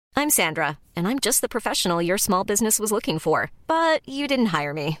I'm Sandra, and I'm just the professional your small business was looking for. But you didn't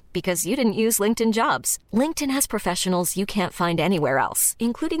hire me because you didn't use LinkedIn Jobs. LinkedIn has professionals you can't find anywhere else,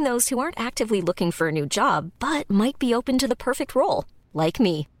 including those who aren't actively looking for a new job, but might be open to the perfect role, like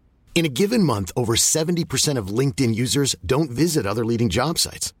me. In a given month, over 70% of LinkedIn users don't visit other leading job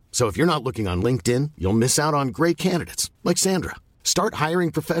sites. So if you're not looking on LinkedIn, you'll miss out on great candidates like Sandra. Start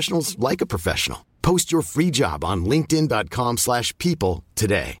hiring professionals like a professional. Post your free job on linkedin.com/people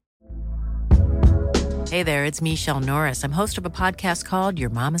today. Hey there, it's Michelle Norris. I'm host of a podcast called Your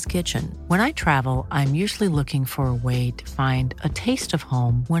Mama's Kitchen. When I travel, I'm usually looking for a way to find a taste of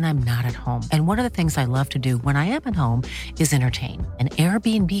home when I'm not at home. And one of the things I love to do when I am at home is entertain. And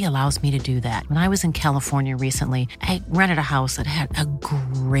Airbnb allows me to do that. When I was in California recently, I rented a house that had a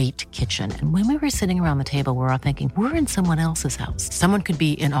great kitchen. And when we were sitting around the table, we're all thinking, we're in someone else's house. Someone could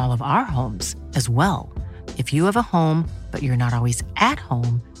be in all of our homes as well. If you have a home, but you're not always at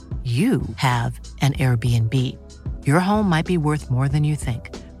home, you have an Airbnb. Your home might be worth more than you think.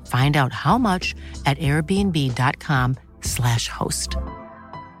 Find out how much at airbnb.com/host. Down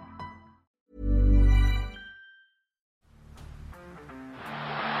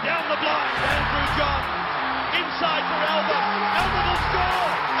the blind, Andrew John. Inside for Albert. Albert will score.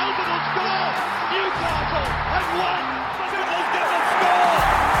 Albert will score. Newcastle have won. Sybil's going to score.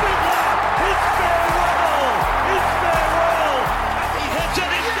 Sybil, it's farewell. It's farewell. He hits it.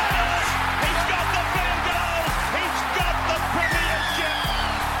 He's got it. He's got the Bengals. He's got the Premiership.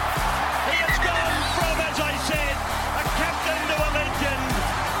 He has gone from, as I said, a captain to a legend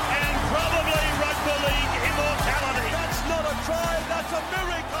and probably rugby league immortality. That's not a try. That's a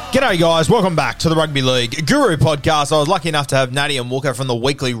miracle. G'day guys, welcome back to the Rugby League Guru podcast. I was lucky enough to have Natty and Walker from the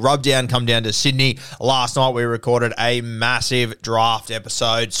weekly Rubdown come down to Sydney. Last night we recorded a massive draft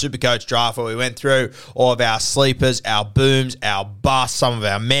episode, Supercoach draft, where we went through all of our sleepers, our booms, our busts, some of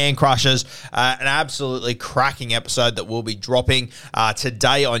our man crushes. An absolutely cracking episode that will be dropping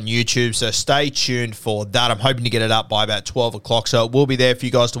today on YouTube, so stay tuned for that. I'm hoping to get it up by about 12 o'clock, so it will be there for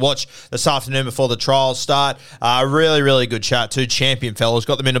you guys to watch this afternoon before the trials start. Really, really good chat. Two champion fellas.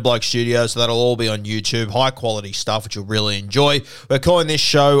 Got them into Bloke Studio, so that'll all be on YouTube. High quality stuff, which you'll really enjoy. We're calling this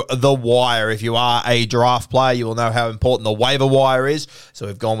show The Wire. If you are a draft player, you will know how important the waiver wire is, so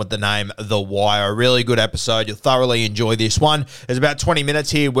we've gone with the name The Wire. A really good episode. You'll thoroughly enjoy this one. There's about 20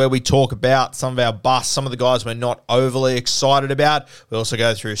 minutes here where we talk about some of our busts, some of the guys we're not overly excited about. We also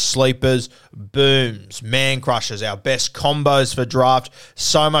go through sleepers, booms, man crushes, our best combos for draft.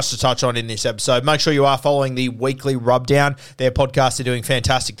 So much to touch on in this episode. Make sure you are following the weekly Rubdown. Their podcast are doing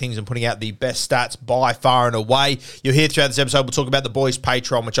fantastic things and putting out the best stats by far and away. You'll hear throughout this episode, we'll talk about the boys'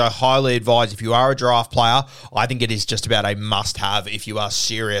 Patreon, which I highly advise if you are a draft player. I think it is just about a must-have if you are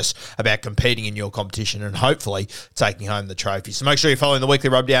serious about competing in your competition and hopefully taking home the trophy. So make sure you're following the weekly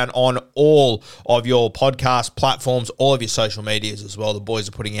Rubdown on all of your podcast platforms, all of your social medias as well. The boys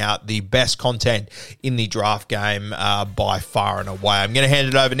are putting out the best content in the draft game by far and away. I'm going to hand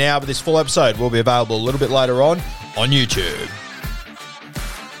it over now, but this full episode will be available a little bit later on YouTube.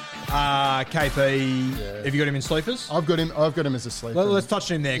 KP, have you got him in sleepers? I've got him as a sleeper. Well, let's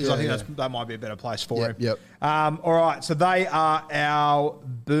touch on him there because I think that might be a better place for him. Yep. All right, so they are our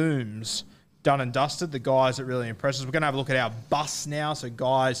booms done and dusted, the guys that really impress us. We're going to have a look at our busts now, so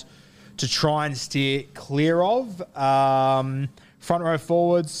guys to try and steer clear of. Front row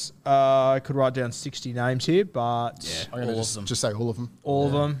forwards, I could write down 60 names here, but I'm going to just say all of them. All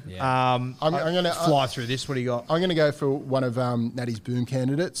of them. Yeah. I'm going to fly through this. What do you got? I'm going to go for one of Natty's boom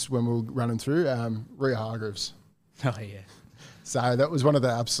candidates when we're running through, Rhea Hargreaves. Oh, yeah. So that was one of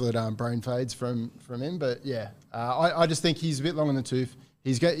the absolute brain fades from him. But, yeah, I just think he's a bit long in the tooth.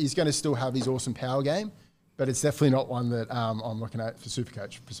 He's going to still have his awesome power game, but it's definitely not one that I'm looking at for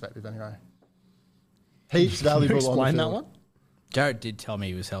Supercoach perspective anyway. Heaps valuable Can you explain on the that field. one? Jared did tell me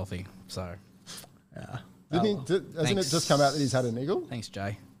he was healthy, so. Hasn't it just come out that he's had a niggle? Thanks,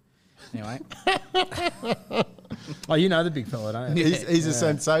 Jay. Anyway. Oh, you know the big fella, don't you? He's a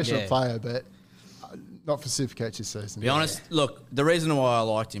sensational player, but not for Supercoach this season. To be honest, look, the reason why I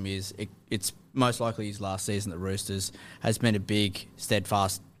liked him is it's most likely his last season at the Roosters. Has been a big,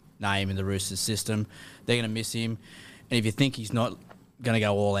 steadfast name in the Roosters system. They're going to miss him. And if you think he's not going to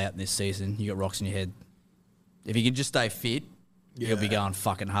go all out in this season, you got rocks in your head. If he can just stay fit, he'll be going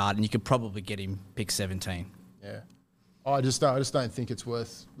fucking hard, and you could probably get him pick 17. Yeah. I just don't think it's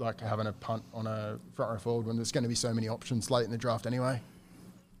worth having a punt on a front row forward when there's going to be so many options late in the draft anyway.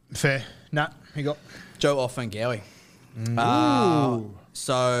 Fair. Nat, you got? Joe Offengowie.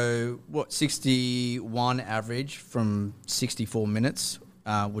 So, 61 average from 64 minutes,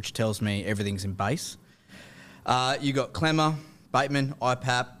 which tells me everything's in base. You got Clemmer, Bateman,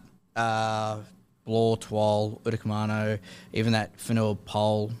 IPAP, Blore, Twal, Udakamano, even that Fanua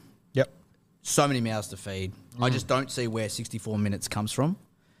Pole. Yep. So many mouths to feed. I just don't see where 64 minutes comes from.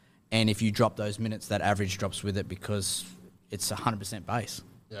 And if you drop those minutes, that average drops with it because it's 100% base.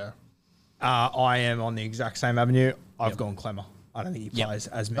 Yeah. I am on the exact same avenue. I've gone Clemmer. I don't think he plays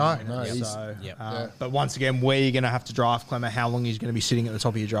as many minutes. he's- So, Yeah. But once again, where you're going to have to draft Clemmer, how long he's going to be sitting at the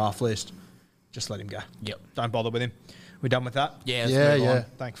top of your draft list, just let him go. Yep. Don't bother with him. We're done with that? Yeah, let's Yeah, move yeah. on.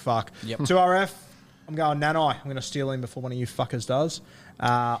 Thank fuck. Yep. 2RF, I'm going Nanai. I'm going to steal him before one of you fuckers does.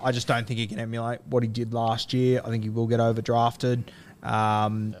 I just don't think he can emulate what he did last year. I think he will get overdrafted.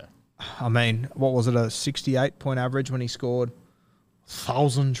 I mean, what was it, a 68-point average when he scored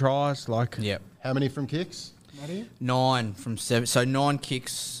 1,000 tries? Like, Yep. How many from kicks? 9 from 7. So 9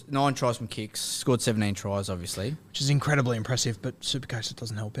 tries from kicks, scored 17 tries, obviously. which is incredibly impressive, but Supercoach, it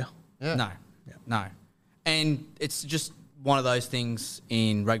doesn't help you. Yeah. No. And it's just one of those things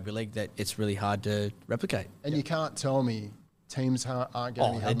in rugby league that it's really hard to replicate. And you can't tell me teams aren't going to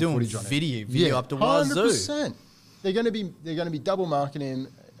be they're having doing footage on it. video up to wazoo. 100%. They're going to be double marking him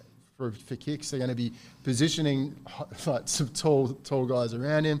for kicks. They're going to be positioning like some tall guys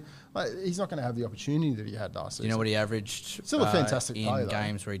around him. Like, he's not going to have the opportunity that he had last season. You know what he averaged? Still a fantastic in player, though.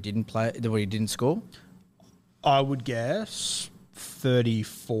 games where he didn't play, where he didn't score. I would guess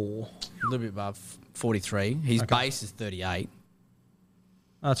 34. A little bit above 43. His base is 38.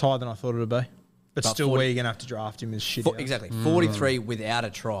 That's higher than I thought it would be. But still, 40 where you're going to have to draft him is shit. Exactly. 43 without a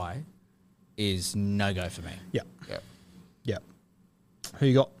try is no go for me. Yeah. Yeah. Yeah. Who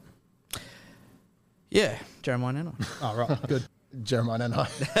you got? Yeah, Jeremiah Nano. Oh, right. Good. Jeremiah Nanai.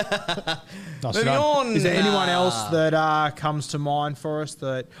 Nice to Moving know. on. Is there anyone else that comes to mind for us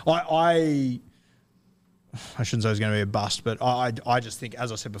that I shouldn't say it's going to be a bust, but I just think,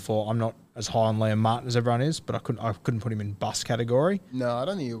 as I said before, I'm not as high on Liam Martin as everyone is, but I couldn't put him in bust category. No, I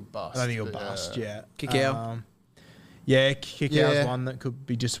don't think he'll bust. I don't think he'll but, bust. Yeah, Kikau. Kikau's Yeah. one that could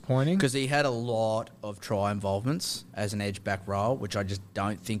be disappointing. Because he had a lot of try involvements as an edge back role, which I just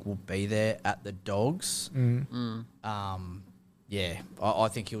don't think will be there at the Dogs. Yeah, I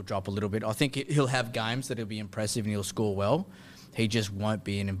think he'll drop a little bit. I think he'll have games that he'll be impressive and he'll score well. He just won't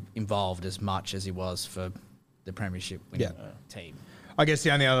be involved as much as he was for the premiership winning team. I guess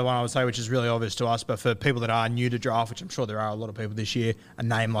the only other one I would say, which is really obvious to us, but for people that are new to draft, which I'm sure there are a lot of people this year, a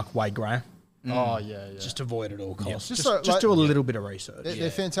name like Wade Graham. Oh, yeah. Just avoid at all costs. Just Just like- do a little bit of research.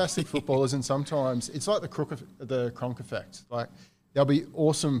 They're fantastic footballers, and sometimes it's like the Cronk effect. Like, they'll be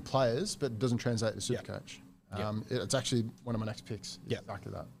awesome players, but it doesn't translate to Supercoach. It's actually one of my next picks. Yeah.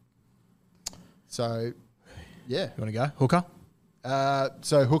 Exactly that. So, yeah. You want to go? Hooker?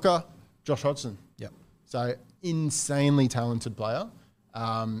 So Hooker, Josh Hodgson. Yep. So insanely talented player.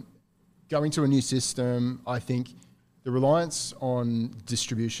 Going to a new system, I think the reliance on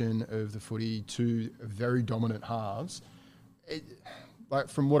distribution of the footy to very dominant halves, like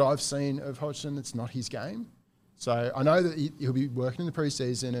from what I've seen of Hodgson, it's not his game. So I know that he'll be working in the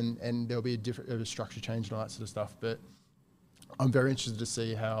preseason and there'll be a structure change and all that sort of stuff. But I'm very interested to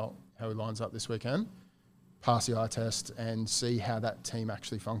see how he lines up this weekend, pass the eye test, and see how that team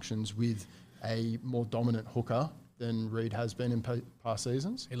actually functions with a more dominant hooker than Reid has been in past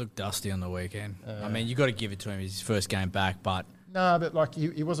seasons. He looked dusty on the weekend. I mean, you got to give it to him. His first game back, but No, but like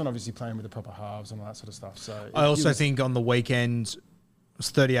he wasn't obviously playing with the proper halves and all that sort of stuff. So I also think on the weekend it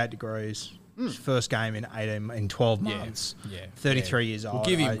was 38 degrees. His first game in 12 months. 33 years old. We'll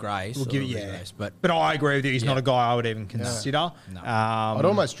give him grace. We'll give a little bit yeah. of grace, but But I agree with you. He's not a guy I would even consider. No. I'd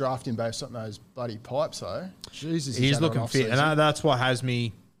almost draft him based on those bloody pipes though. Jesus, He's had an looking fit, off-season. and that's what has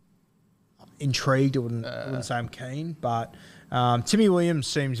me intrigued. I wouldn't say I'm keen, but Timmy Williams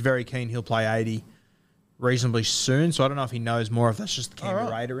seems very keen. He'll play 80 reasonably soon, so I don't know if he knows more if that's just the Canberra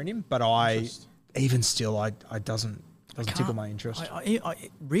Raider in him. But even still, I doesn't tickle my interest.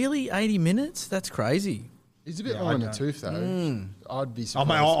 Really, 80 minutes? That's crazy. He's a bit long in the tooth though. I'd be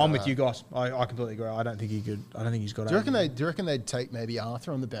surprised. I'm by with that. you guys. I completely agree. I don't think he could. I don't think he's got. Do you 80. reckon they'd take maybe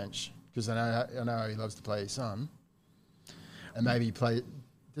Arthur on the bench because I know he loves to play his son, and maybe play.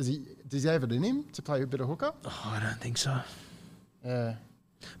 Does he have it in him to play a bit of hooker? Oh, I don't think so. Yeah.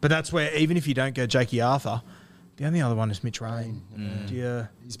 But that's where even if you don't go Jakey Arthur, the only other one is Mitch Rain. Do you?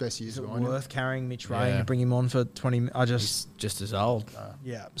 His best years Is it behind him. worth carrying Mitch Rain Yeah. to bring him on for 20 minutes? I just, He's just as old.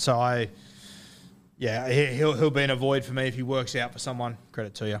 yeah. So he'll be in a void for me if he works out for someone.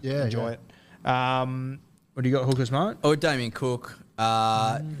 Credit to you. Yeah, Enjoy it. What do you got, Hookers, mate? Oh, Damien Cook.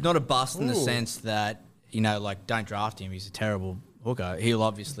 Not a bust in the sense that, don't draft him. He's a terrible hooker. He'll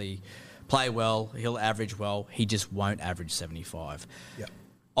obviously play well. He'll average well. He just won't average 75. Yeah.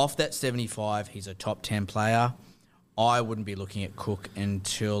 Off that 75, he's a top 10 player. I wouldn't be looking at Cook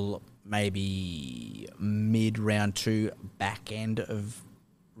until maybe mid round 2, back end of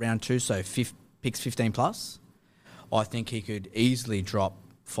round 2, so picks 15 plus. I think he could easily drop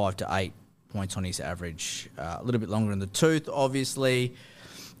 5 to 8 points on his average. A little bit longer in the tooth, obviously.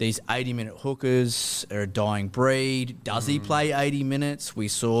 These 80-minute hookers are a dying breed. Does he play 80 minutes? We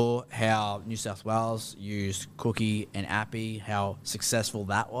saw how New South Wales used Cookie and Appy, how successful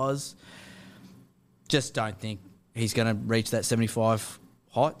that was. Just don't think he's going to reach that 75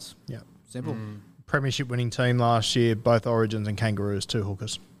 heights. Yeah. Simple. Premiership winning team last year, both Origins and Kangaroos, 2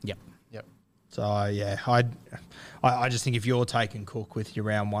 hookers. Yep. So, yeah, I just think if you're taking Cook with your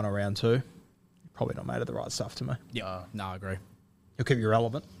round 1 or round 2, you're probably not made of the right stuff to me. Yeah. No, I agree. He'll keep you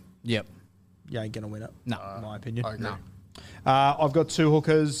relevant. Yep. You ain't going to win it, No. in my opinion. I agree. No. I've got 2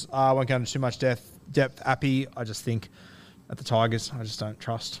 hookers. I won't go into too much depth. Appy, I just think at the Tigers, I just don't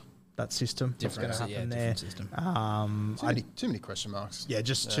trust that system. What's going to happen there? Different system. Too many question marks. Yeah,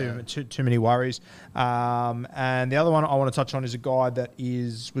 just too many worries. And the other one I want to touch on is a guy that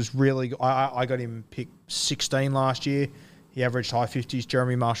was really. I got him picked 16 last year. He averaged high 50s.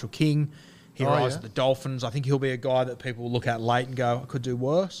 Jeremy Marshall King. He arrives at the Dolphins. I think he'll be a guy that people will look at late and go, I could do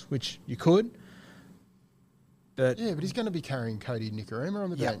worse, which you could. But he's going to be carrying Cody Nikorima on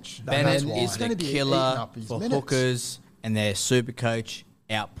the bench. Bennett And is the killer for hookers and their super coach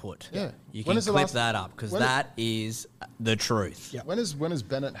output. Yeah. You When can is the clip last- that up because when- that is the truth. Yeah. When has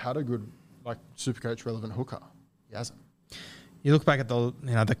Bennett had a good Supercoach relevant hooker? He hasn't. you look back at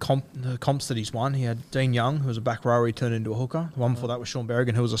the comps that he's won. He had Dean Young, who was a back rower, he turned into a hooker. The one before that was Sean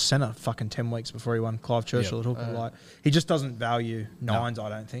Berrigan, who was a centre fucking 10 weeks before he won Clive Churchill at hooker. He just doesn't value nines, I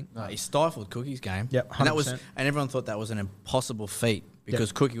don't think. No, he stifled Cookie's game. Yep, and 100%. and everyone thought that was an impossible feat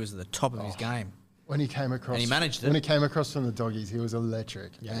because Cookie was at the top of his game. When he came across, And he managed it. When he came across from the Doggies, he was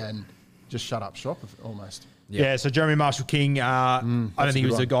electric and just shut up shop almost. Yeah, so Jeremy Marshall King, I don't think he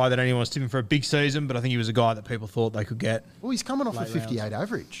was a guy that anyone was tipping for a big season, but I think he was a guy that people thought they could get. Well, he's coming off a Late 58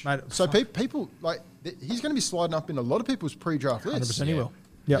 average. Mate, so people, he's going to be sliding up in a lot of people's pre-draft lists. 100% he will.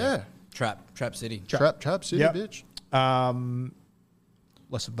 Yep. Yeah. Trap City. Trap City, Yep. bitch.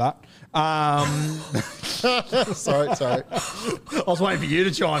 Less of that. Sorry. I was waiting for you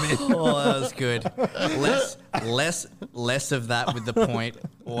to chime in. Oh, that was good. Less of that with the point.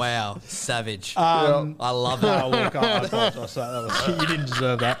 Wow, savage. I love that. Walker, I apologise. You didn't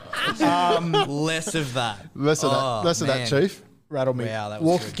deserve that. Less of that. Less of that, Chief. Rattle me. Wow, that was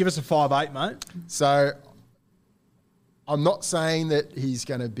Walker, good. give us a 5'8", mate. So I'm not saying that he's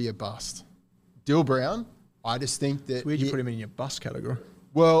going to be a bust. Dill Brown, I just think that... Where'd you put him in your bust category?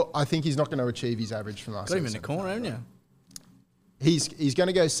 Well, I think he's not going to achieve his average from last Got him in season. the corner, haven't you? He's going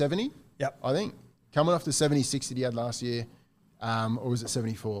to go 70. Yep. I think. Coming off the 76 that he had last year, or was it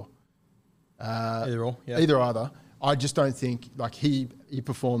 74? Either or. Yeah. Either either. I just don't think he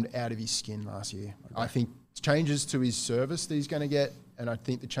performed out of his skin last year. Okay. I think changes to his service that he's going to get, and I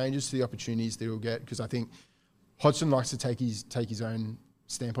think the changes to the opportunities that he'll get, because I think Hodgson likes to take his own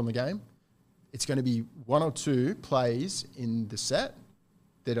stamp on the game. It's going to be one or two plays in the set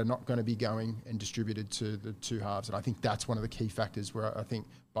that are not going to be going and distributed to the two halves. And I think that's one of the key factors where I think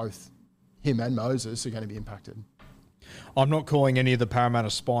both him and Moses are going to be impacted. I'm not calling any of the Parramatta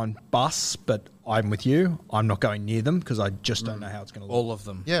spine busts, but I'm with you. I'm not going near them because I just don't know how it's going to look. All of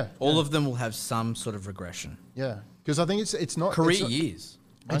them. Yeah. All of them will have some sort of regression. Yeah. Because I think it's not... Career it's not, years.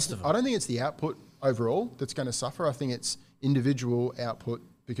 Most of them. I don't think it's the output overall that's going to suffer. I think it's individual output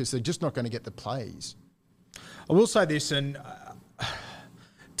because they're just not going to get the plays. I will say this, and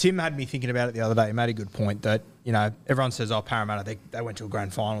Tim had me thinking about it the other day. He made a good point that, everyone says, Parramatta, they went to a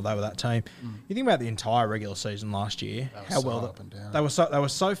grand final, they were that team. You think about the entire regular season last year, how well up and down. they were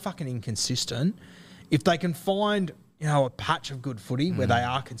so fucking inconsistent. If they can find, a patch of good footy where they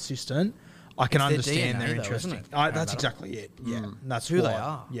are consistent, I can It's their understand DNA their though, interest. isn't it? That's exactly it. Yeah. And that's who why. they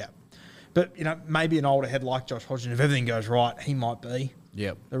are. Yeah. But, maybe an older head like Josh Hodgson, if everything goes right, he might be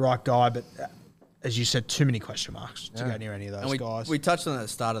Yep. the right guy, but as you said, too many question marks to go near any of those And guys. we touched on at the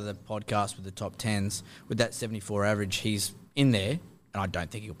start of the podcast with the top 10s. With that 74 average, he's in there, and I don't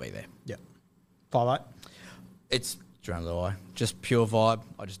think he'll be there. Yeah. 5'8". It's Jerome Luai. Just pure vibe.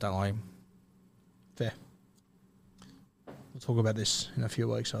 I just don't like him. Fair. We'll talk about this in a few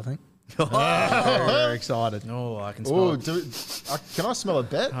weeks, I think. Very, very excited. Oh, I can smell Oh, it. can I smell a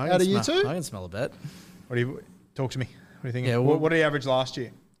bet I out can of you smell- two? I can smell a bet. What do you talk to me? What do you think? Yeah, well- what did he average last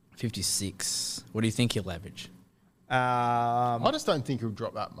year? 56. What do you think he'll average? I just don't think he'll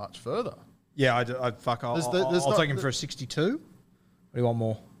drop that much further. Yeah, I'll take him for a 62. What do you want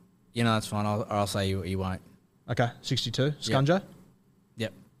more? That's fine. I'll say you won't. Okay, 62. Scunjo?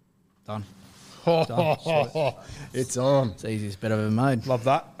 Yep. Done. It's on. It's the easiest bet I've ever made. Love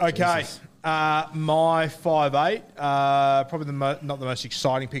that. Okay. My 5'8", probably not the most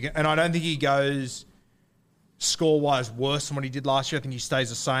exciting pick. And I don't think he goes score-wise worse than what he did last year. I think he stays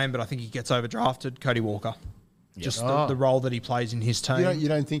the same, but I think he gets overdrafted. Cody Walker. Just the role that he plays in his team. You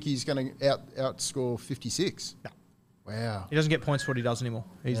don't think he's going to outscore 56? No. Wow. He doesn't get points for what he does anymore.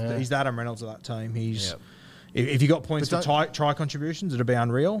 He's the Adam Reynolds of that team. If you got points for try contributions, it'd be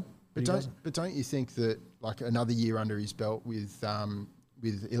unreal. But don't you think that like another year under his belt with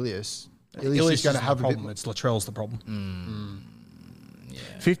Ilias is going to have a problem. bit. It's Latrell's the problem.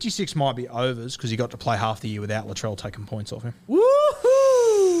 56 might be overs because he got to play half the year without Latrell taking points off him.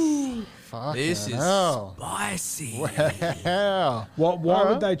 Woohoo! This is spicy. Wow. Why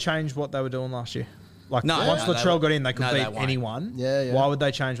would they change what they were doing last year? Once Latrell got in, they could beat anyone. Yeah. Why would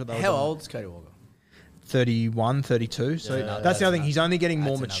they change what they were doing? How old's Cody Walker? 31, 32. So that's the other thing. He's only getting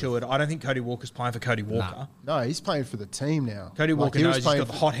more matured. I don't think Cody Walker's playing for Cody Walker. No, he's playing for the team now. Cody Walker knows he's got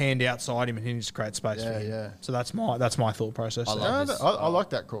the hot hand outside him and he needs to create space for him. Yeah. So that's my thought process. I like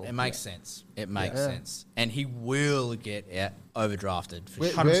that call. It makes sense. It makes sense. And he will get overdrafted for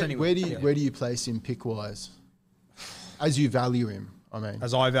sure. Where do you place him pick-wise? As you value him, I mean.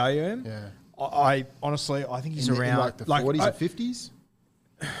 As I value him? Yeah. I honestly, I think he's in around like the 40s or 50s?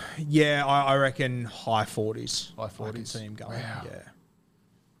 Yeah, I reckon high 40s. High 40s. I can see him going. Wow. Yeah.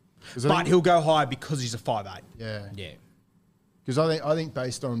 But he'll go high because he's a 5'8". Yeah. Yeah. Because I think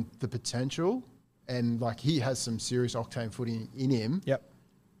based on the potential and like he has some serious octane footing in him. Yep.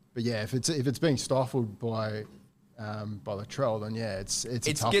 But yeah, if it's being stifled by Latrell, then it's a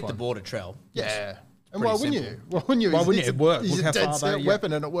tough get one. the ball to Trell. Yeah. And pretty why wouldn't simple. you? Why wouldn't you? Why wouldn't it work? He's Look a how dead far set they-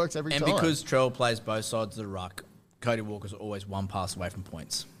 weapon and it works every And time. because Trell plays both sides of the ruck, Cody Walker's always one pass away from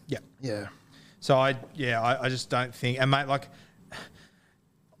points. Yeah. Yeah. So I just don't think, and mate, like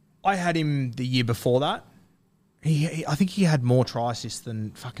I had him the year before that. I think he had more try assists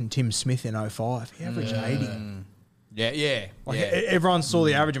than fucking Tim Smith in 05. He averaged 80. Yeah. Everyone saw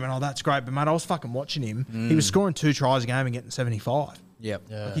the average and went, oh, that's great. But, mate, I was fucking watching him. He was scoring 2 tries a game and getting 75. Yep.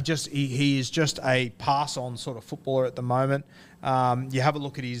 Yeah. Like he is just a pass-on sort of footballer at the moment. You have a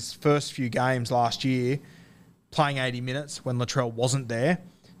look at his first few games last year, playing 80 minutes when Latrell wasn't there.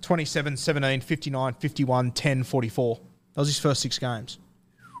 27, 17, 59, 51, 10, 44. That was his first 6 games.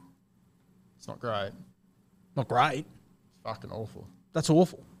 It's not great. Not great. It's fucking awful. That's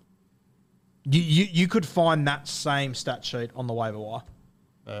awful. You could find that same stat sheet on the waiver wire.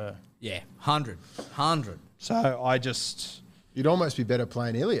 Yeah. 100. So I just... You'd almost be better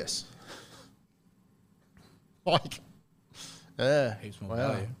playing Ilias. Heaps more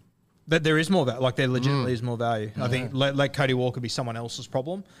value. That there is more value. Like there legitimately is more value. I think let Cody Walker be someone else's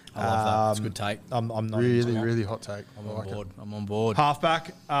problem. I love that. It's a good take. I'm not Really hot take. I'm on board.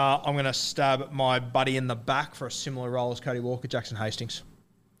 Halfback, I'm going to stab my buddy in the back for a similar role as Cody Walker, Jackson Hastings.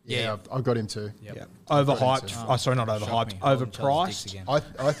 Yeah, I've got him too. Yep. Yeah. Overhyped. Not overhyped. Overpriced.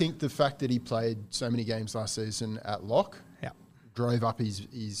 I think the fact that he played so many games last season at lock drove up his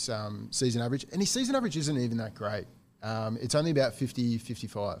season average. And his season average isn't even that great. It's only about 50,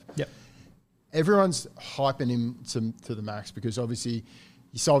 55. Yep. Everyone's hyping him to the max because obviously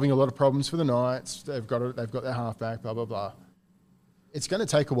he's solving a lot of problems for the Knights. They've got their halfback, blah, blah, blah. It's going to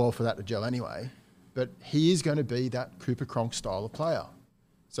take a while for that to gel anyway, but he is going to be that Cooper Cronk style of player.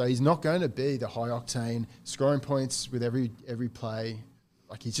 So he's not going to be the high octane scoring points with every play.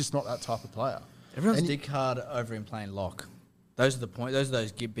 Like he's just not that type of player. Everyone's dick hard over him playing lock. Those are the point. Those are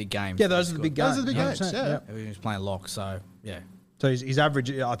those big games. Yeah, those are the big games. Those are the big games. 100%, Yeah. Everyone's playing lock. So yeah. So his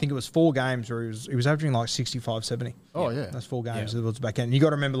average, I think it was 4 games where he was averaging like 65, 70. Oh, yeah. That's 4 games towards the back end. And you got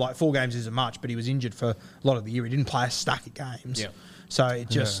to remember, like 4 games isn't much, but he was injured for a lot of the year. He didn't play a stack of games. Yeah. So it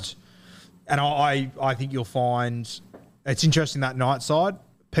just, and I think you'll find it's interesting that night side.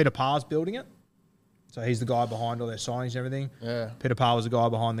 Peter Parr's building it. So he's the guy behind all their signings and everything. Yeah. Peter Parr was the guy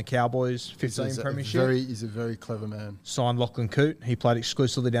behind the Cowboys 15 premiership. He's a very clever man. Signed Lachlan Coote. He played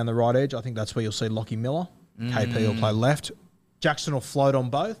exclusively down the right edge. I think that's where you'll see Lockie Miller. KP will play left. Jackson will float on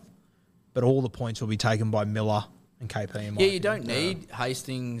both, but all the points will be taken by Miller and KP. In my Yeah, you opinion. don't need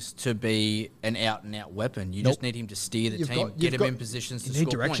Hastings to be an out-and-out weapon. You just need him to steer the team, get him in positions to you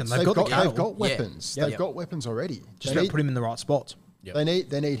need score direction. points. They've got the cattle. They've got weapons. Yeah. They've got weapons already. Just got to put him in the right spots. Yep.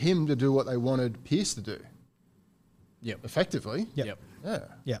 They need him to do what they wanted Pierce to do. Yep. Effectively. Yep. Yeah.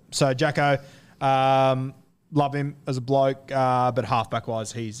 Yeah. So Jacko, love him as a bloke, but halfback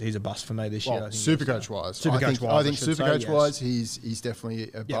wise, he's a bust for me this year. Well, I think Supercoach wise, Supercoach I think should say, Supercoach yes. wise, he's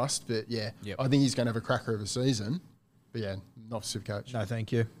definitely a bust. But yeah, Yep. I think he's going to have a cracker of a season. But yeah, not for Supercoach. No,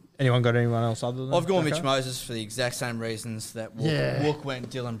 thank you. Anyone got anyone else other than I've gone Jacko? Mitch Moses for the exact same reasons that Yeah. Wook went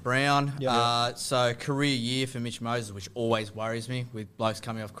Dylan Brown. Yeah. So career year for Mitch Moses, which always worries me with blokes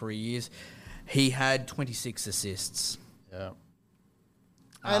coming off career years. He had 26 assists. Yeah.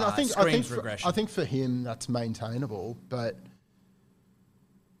 And I think regression. I think for him that's maintainable, but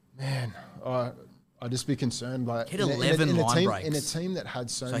man, I'd just be concerned. Like Hit 11 line breaks. in a team that had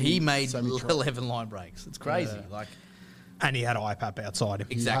so So many. he made so many 11 line breaks. It's crazy. Yeah. Like And he had IPAP outside him.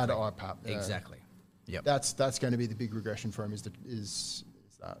 He exactly. had IPAP. Yeah. Exactly. Yep. That's going to be the big regression for him. Is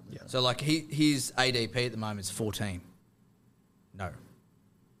that? Yeah. So like his ADP at the moment is 14. No.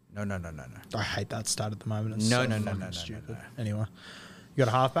 I hate that stat at the moment. It's No, so no, fucking stupid. Anyway, you got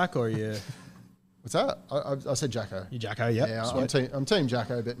a halfback or you What's that? I said Jacko. you Jacko? Yep. Yeah, sweet. I'm team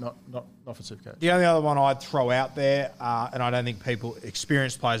Jacko, but not for Supercoach. The only other one I'd throw out there, and I don't think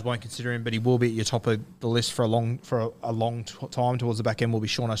experienced players won't consider him, but he will be at your top of the list for a long time towards the back end. Will be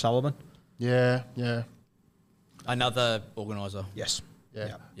Sean O'Sullivan. Yeah. Another organiser. Yes.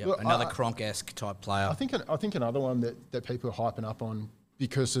 Yeah. Yep. Look, Another Kronk-esque type player. I think another one that people are hyping up on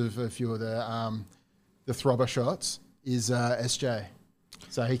because of a few of the throbber shots is SJ.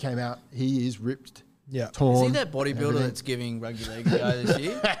 So he came out. He is ripped. Yeah. Torn. Is he that bodybuilder everything. that's giving rugby league a go this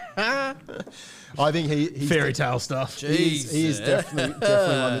year? I think he's Fairy tale stuff. He is definitely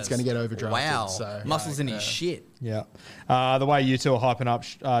one that's going to get overdrafted. Wow. So, Muscles in his shit. Yeah. The way you two are hyping up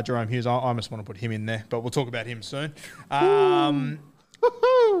Jerome Hughes, I just want to put him in there, but we'll talk about him soon.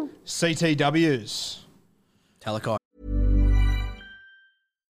 CTWs. Talakai.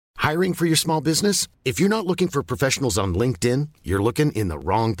 Hiring for your small business? If you're not looking for professionals on LinkedIn, you're looking in the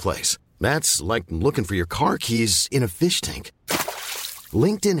wrong place. That's like looking for your car keys in a fish tank.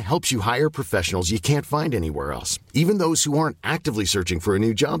 LinkedIn helps you hire professionals you can't find anywhere else, even those who aren't actively searching for a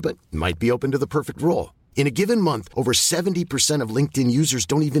new job but might be open to the perfect role. In a given month, over 70% of LinkedIn users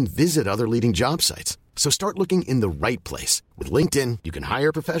don't even visit other leading job sites. So start looking in the right place. With LinkedIn, you can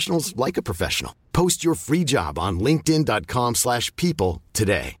hire professionals like a professional. Post your free job on linkedin.com/people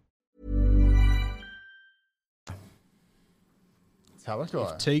today.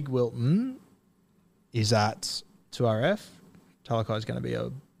 Talakai. Teague Wilton is at 2RF. Talakai is going to be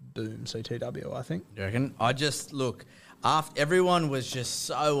a boom CTW, I think. You reckon? I just look. After everyone was just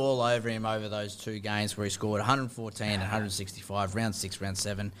so all over him over those two games where he scored 114 and 165, round 6, round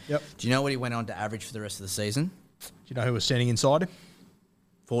 7. Yep. Do you know what he went on to average for the rest of the season? Do you know who was standing inside him?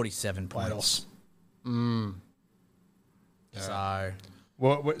 47 points. So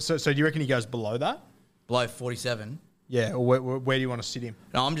So do you reckon he goes below that? below 47. Yeah, or where do you want to sit him?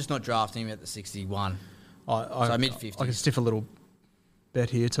 No, I'm just not drafting him at the 61. So mid-50s. I can stiff a little bet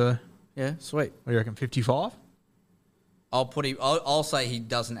here too. Yeah, sweet. What do you reckon, 55? I'll put him. I'll say he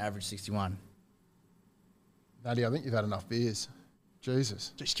doesn't average 61. Maddie, I think you've had enough beers.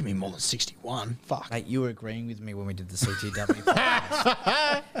 Jesus. Just give me more than 61. Fuck. Mate, you were agreeing with me when we did the CTW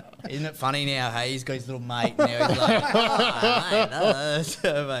podcast. Isn't it funny now, hey? He's got his little mate now. He's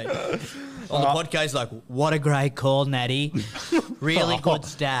like, mate. On the podcast, he's like, what a great call, Natty. Really good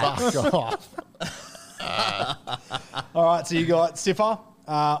stat. Fuck off. All right, so you got Stiffer.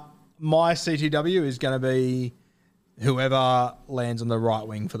 My CTW is going to be whoever lands on the right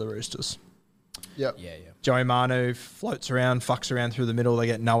wing for the Roosters. Yep. Yeah. Joey Manu floats around, fucks around through the middle. They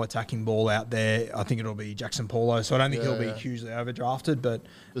get no attacking ball out there. I think it'll be Jackson Paulo. So I don't think he'll be hugely overdrafted, but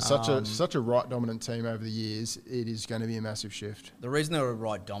There's such a right dominant team over the years. It is going to be a massive shift. The reason they were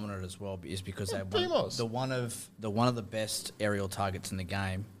right dominant as well is because they won one of the best aerial targets in the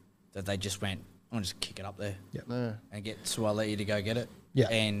game that they just went, I'm going to just kick it up there Yeah. and get Suaalii to go get it. Yeah.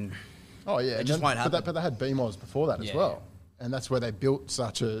 And Oh, yeah. it just won't happen. But they had BMOS before that as Yeah. well. And that's where they built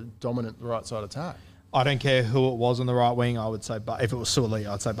such a dominant right side attack. I don't care who it was on the right wing. I would say, but if it was Suaalii,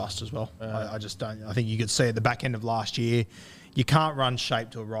 I'd say bust as well. I just don't. I think you could see at the back end of last year, you can't run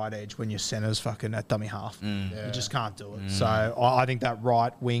shape to a right edge when your centre's fucking at dummy half. You just can't do it. So I think that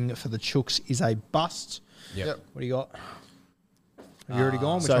right wing for the Chooks is a bust. Yep. What do you got? Have you already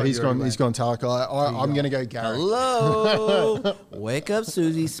gone? Which So one he's have you already gone went? Talakai. I'm going to go Garrick. hello, wake up,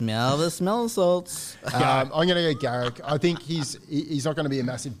 Susie. Smell the smell salts. I'm going to go Garrick. I think he's not going to be a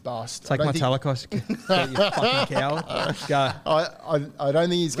massive bust. Take I my don't think- Talakos. You fucking coward. Go. I don't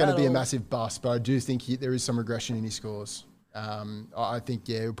think he's going to be a Rattle. massive bust, but I do think there is some regression in his scores. I think,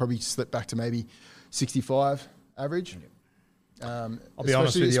 he'll probably slip back to maybe 65 average. I'll be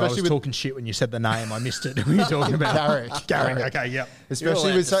honest with you, I was talking shit when you said the name. I missed it. Who are you talking about? Garrick. Okay, yep.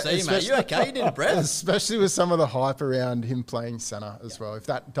 Especially with mate. You okay? You did a breath. especially with some of the hype around him playing centre as well. If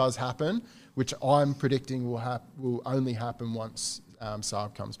that does happen, which I'm predicting will only happen once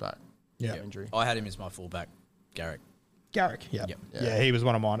Saab comes back. Yeah. from injury. I had him as my fullback, Garrick. Garrick, yeah. Yep. Yeah, he was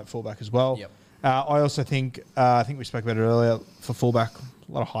one of mine at fullback as well. Yep. I also think, I think we spoke about it earlier, for fullback,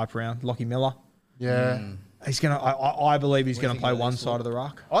 a lot of hype around. Lockie Miller. Yeah. He's going to, I believe he's going to play one side of the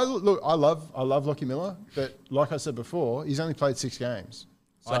ruck. I love Lockie Miller, but like I said before, he's only played 6 games.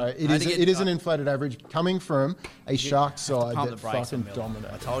 So it is an inflated average coming from a Sharks side that fucking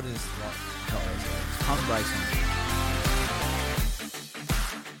dominate. I told you this not pump the brakes on.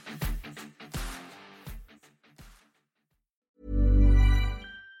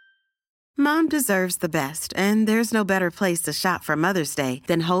 Mom deserves the best, and there's no better place to shop for Mother's Day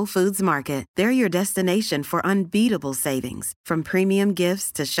than Whole Foods Market. They're your destination for unbeatable savings, from premium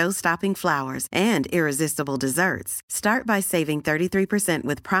gifts to show-stopping flowers and irresistible desserts. Start by saving 33%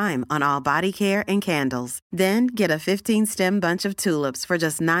 with Prime on all body care and candles. Then get a 15-stem bunch of tulips for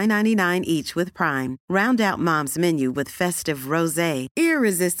just $9.99 each with Prime. Round out Mom's menu with festive rosé,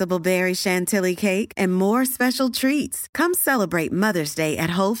 irresistible berry chantilly cake, and more special treats. Come celebrate Mother's Day at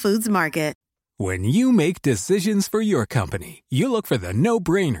Whole Foods Market. When you make decisions for your company, you look for the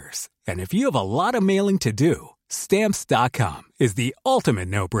no-brainers. And if you have a lot of mailing to do, Stamps.com is the ultimate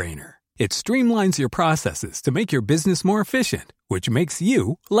no-brainer. It streamlines your processes to make your business more efficient, which makes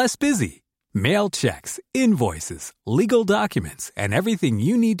you less busy. Mail checks, invoices, legal documents, and everything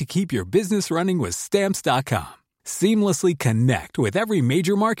you need to keep your business running with Stamps.com. Seamlessly connect with every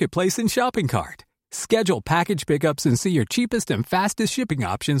major marketplace and shopping cart. Schedule package pickups and see your cheapest and fastest shipping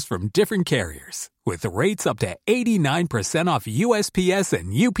options from different carriers, with rates up to 89% off USPS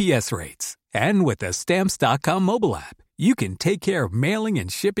and UPS rates. And with the Stamps.com mobile app, you can take care of mailing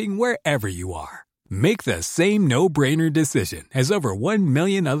and shipping wherever you are. Make the same no-brainer decision as over 1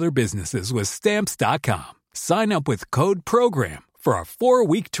 million other businesses with Stamps.com. Sign up with code PROGRAM for a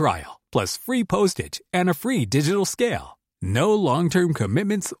 4-week trial, plus free postage and a free digital scale. No long-term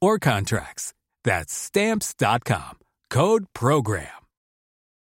commitments or contracts. That's Stamps.com. Code PROGRAM.